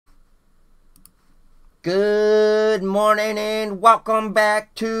Good morning and welcome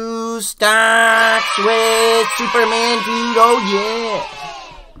back to Stocks with Supermandude. Oh yeah!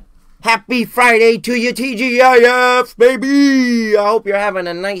 Happy Friday to you, TGIF, baby! I hope you're having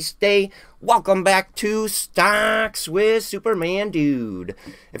a nice day. Welcome back to Stocks with Supermandude.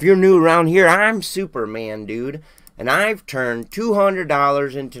 If you're new around here, I'm Supermandude, and I've turned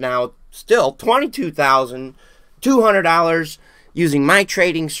 $200 into now still $22,200 using my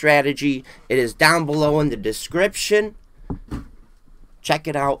trading strategy. It is down below in the description. Check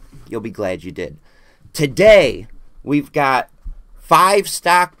it out. You'll be glad you did. Today, we've got 5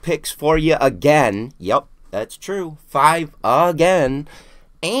 stock picks for you again. Yep, that's true. 5 again.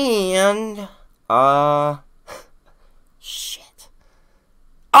 And, shit.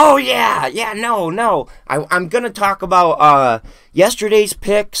 Oh, yeah. No. I'm going to talk about yesterday's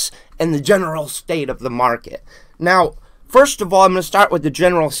picks and the general state of the market. Now, first of all, I'm going to start with the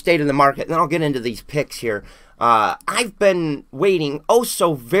general state of the market, and then I'll get into these picks here. I've been waiting oh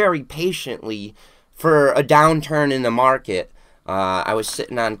so very patiently for a downturn in the market. I was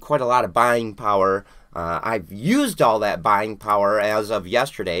sitting on quite a lot of buying power. I've used all that buying power as of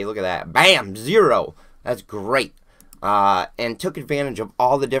yesterday. Look at that. Bam! 0. That's great. And took advantage of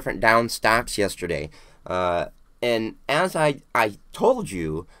all the different down stocks yesterday. And as I told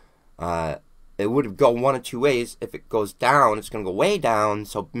you, it would go one of two ways. If it goes down, it's going to go way down.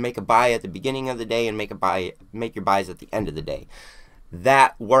 So make a buy at the beginning of the day and make your buys at the end of the day.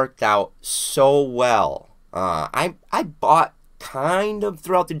 That worked out so well. I bought kind of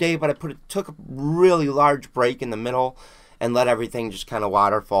throughout the day, but I took a really large break in the middle and let everything just kind of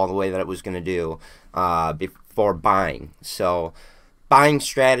waterfall the way that it was going to do before buying. So buying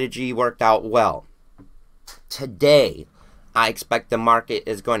strategy worked out well. Today, I expect the market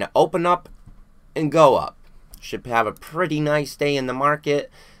is going to open up and go up. Should have a pretty nice day in the market.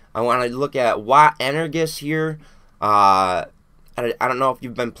 I want to look at Watt Energus here. I don't know if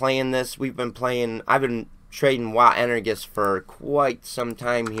you've been playing this. I've been trading Watt Energus for quite some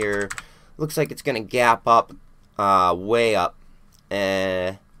time here. Looks like it's going to gap up, way up.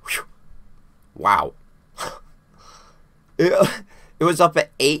 Wow. It was up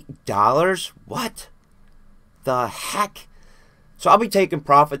at $8. What the heck? So I'll be taking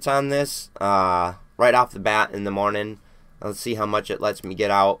profits on this right off the bat in the morning. Let's see how much it lets me get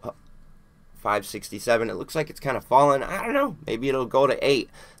out. 567. It looks like it's kind of falling. I don't know. Maybe it'll go to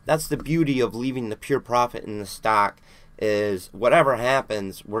 8. That's the beauty of leaving the pure profit in the stock, is whatever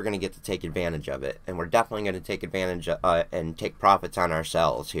happens, we're going to get to take advantage of it. And we're definitely going to take advantage and take profits on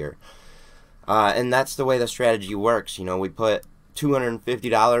ourselves here. And that's the way the strategy works. You know, we put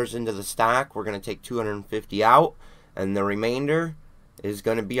 $250 into the stock. We're going to take $250 out. And the remainder is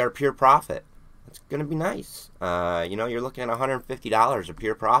going to be our pure profit. It's going to be nice. You know, you're looking at $150 of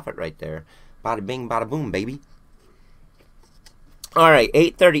pure profit right there. Bada bing, bada boom, baby. All right,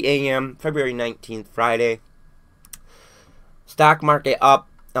 8:30 a.m., February 19th, Friday. Stock market up.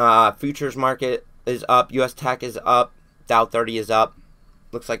 Futures market is up. U.S. Tech is up. Dow 30 is up.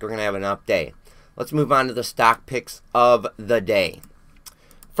 Looks like we're going to have an up day. Let's move on to the stock picks of the day.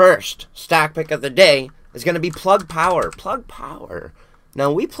 First, stock pick of the day is going to be Plug Power. Plug Power.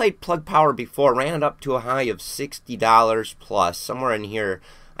 Now, we played Plug Power before, ran it up to a high of $60 plus, somewhere in here.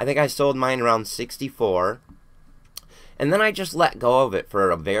 I think I sold mine around $64. And then I just let go of it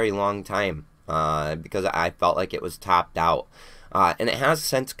for a very long time because I felt like it was topped out. And it has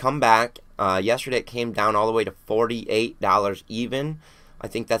since come back. Yesterday it came down all the way to $48 even. I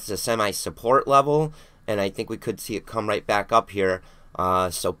think that's a semi-support level, and I think we could see it come right back up here.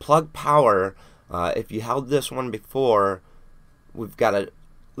 So Plug Power, if you held this one before, we've got a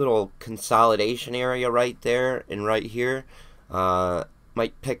little consolidation area right there and right here.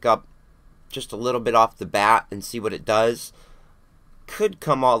 Might pick up just a little bit off the bat and see what it does. Could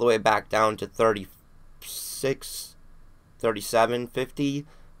come all the way back down to 36, 37.50,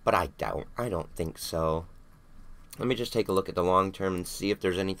 but I don't think so. Let me just take a look at the long term and see if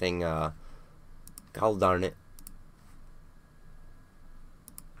there's anything, God darn it.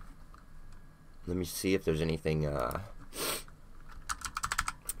 Let me see if there's anything,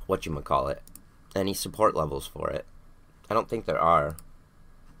 whatchamacallit, any support levels for it. I don't think there are.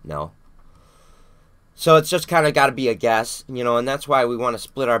 No. So it's just kind of got to be a guess, you know, and that's why we want to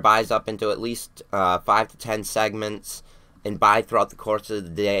split our buys up into at least 5 to 10 segments and buy throughout the course of the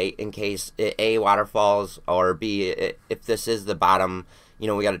day in case A, waterfalls, or B, if this is the bottom, you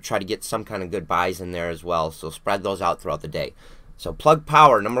know, we got to try to get some kind of good buys in there as well. So spread those out throughout the day. So Plug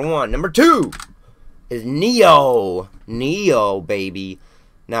Power, number 1. Number 2 is NIO. NIO, baby.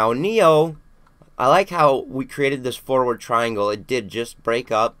 Now, NIO, I like how we created this forward triangle. It did just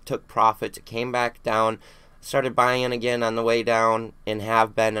break up, took profits, it came back down, started buying again on the way down, and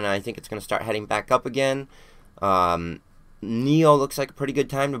have been, and I think it's going to start heading back up again. NIO looks like a pretty good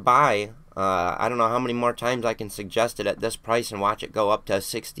time to buy. I don't know how many more times I can suggest it at this price and watch it go up to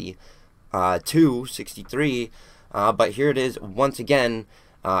 62, 63. But here it is once again,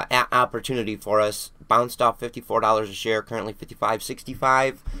 at opportunity for us. Bounced off $54 a share, currently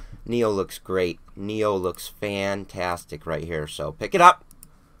 $55.65. NIO looks great. NIO looks fantastic right here. So pick it up.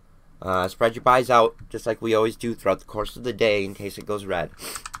 Spread your buys out just like we always do throughout the course of the day in case it goes red.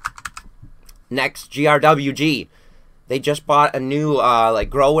 Next, GRWG. They just bought a new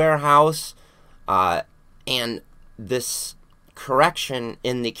grow warehouse, and this correction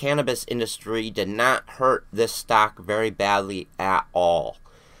in the cannabis industry did not hurt this stock very badly at all.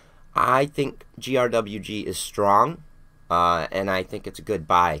 I think GRWG is strong, and I think it's a good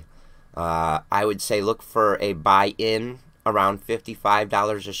buy. I would say look for a buy-in around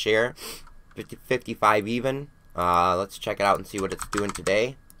 $55 a share, 55 even. Let's check it out and see what it's doing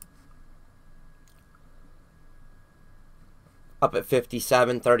today. Up at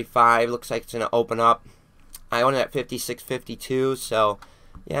 57.35. Looks like it's going to open up. I own it at 56.52. So,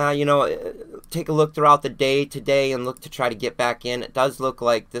 yeah, you know, take a look throughout the day today and look to try to get back in. It does look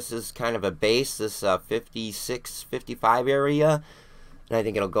like this is kind of a base, this 56, 55 area. And I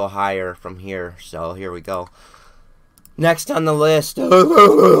think it'll go higher from here. So, here we go. Next on the list.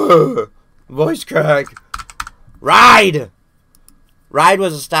 Voice crack. Ride! Ride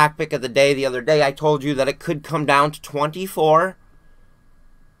was a stock pick of the day the other day. I told you that it could come down to 24.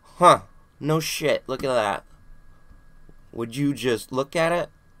 Huh. No shit. Look at that. Would you just look at it?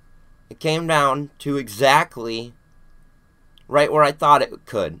 It came down to exactly right where I thought it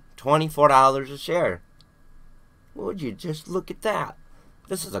could. $24 a share. Would you just look at that?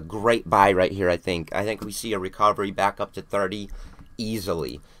 This is a great buy right here, I think. I think we see a recovery back up to 30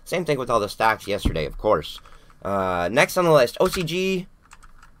 easily. Same thing with all the stocks yesterday, of course. Next on the list, OCG.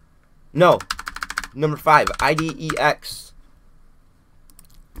 No. Number 5, IDEX.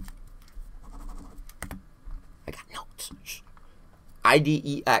 I got notes.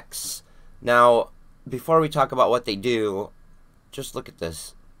 IDEX. Now, before we talk about what they do, just look at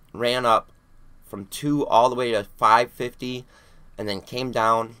this. Ran up from 2 all the way to 550 and then came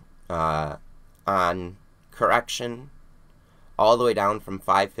down on correction all the way down from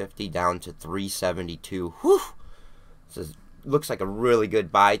 550 down to 372. Whew. This looks like a really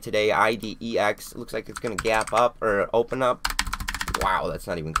good buy today. IDEX looks like it's going to gap up or open up. Wow, that's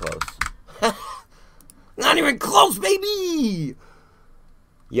not even close. Not even close, baby!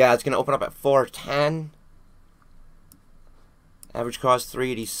 Yeah, it's going to open up at 410. Average cost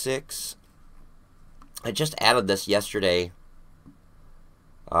 386. I just added this yesterday.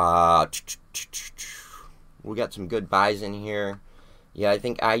 We got some good buys in here. Yeah, I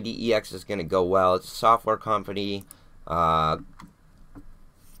think IDEX is going to go well. It's a software company.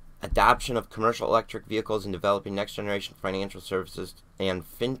 Adoption of commercial electric vehicles and developing next-generation financial services and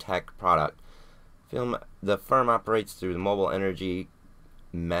fintech product. The firm operates through the mobile energy,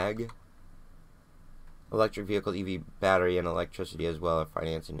 MEG, electric vehicle, EV battery, and electricity as well as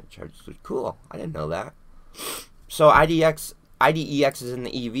financing and charges. Cool. I didn't know that. So IDEX is in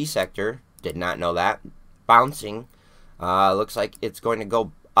the EV sector. Did not know that. Bouncing. Looks like it's going to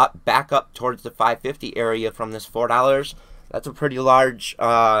go back up towards the 550 area from this $4. That's a pretty large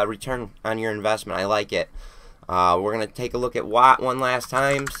return on your investment. I like it. We're going to take a look at Watt one last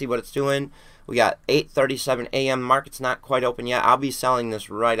time, see what it's doing. We got 8:37 a.m. Market's not quite open yet. I'll be selling this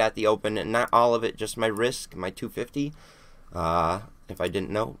right at the open, and not all of it, just my risk, my 250. If I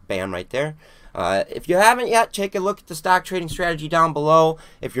didn't know, bam, right there. If you haven't yet, take a look at the stock trading strategy down below.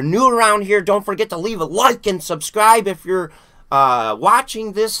 If you're new around here, don't forget to leave a like and subscribe. If you're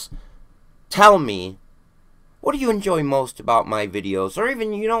watching this, tell me, what do you enjoy most about my videos? Or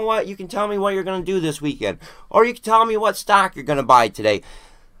even, you know what, you can tell me what you're going to do this weekend. Or you can tell me what stock you're going to buy today.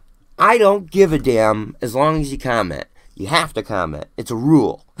 I don't give a damn as long as you comment. You have to comment. It's a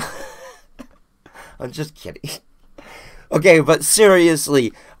rule. I'm just kidding. Okay, but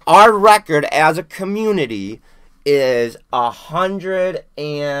seriously, our record as a community is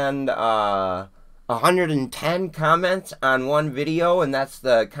 110 comments on one video, and that's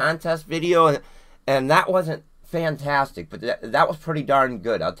the contest video, and that wasn't fantastic, but that was pretty darn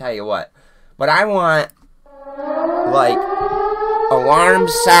good, I'll tell you what. But I want, like,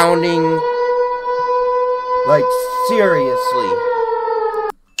 alarms sounding, like, seriously,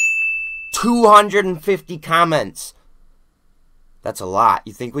 250 comments. That's a lot.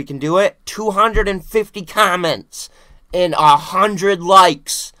 You think we can do it? 250 comments and 100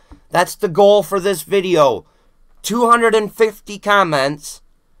 likes. That's the goal for this video. 250 comments.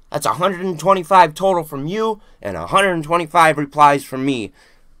 That's 125 total from you and 125 replies from me.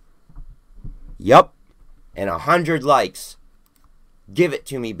 Yup. And 100 likes. Give it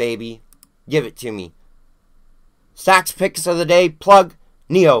to me, baby. Give it to me. Stocks picks of the day. Plug,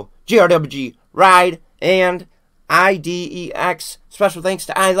 NIO, GRWG, Ride, and IDEX. Special thanks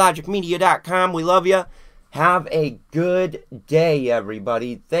to ilogicmedia.com. We love you. Have a good day,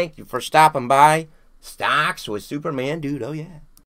 everybody. Thank you for stopping by. Stocks with Superman Dude. Oh, yeah.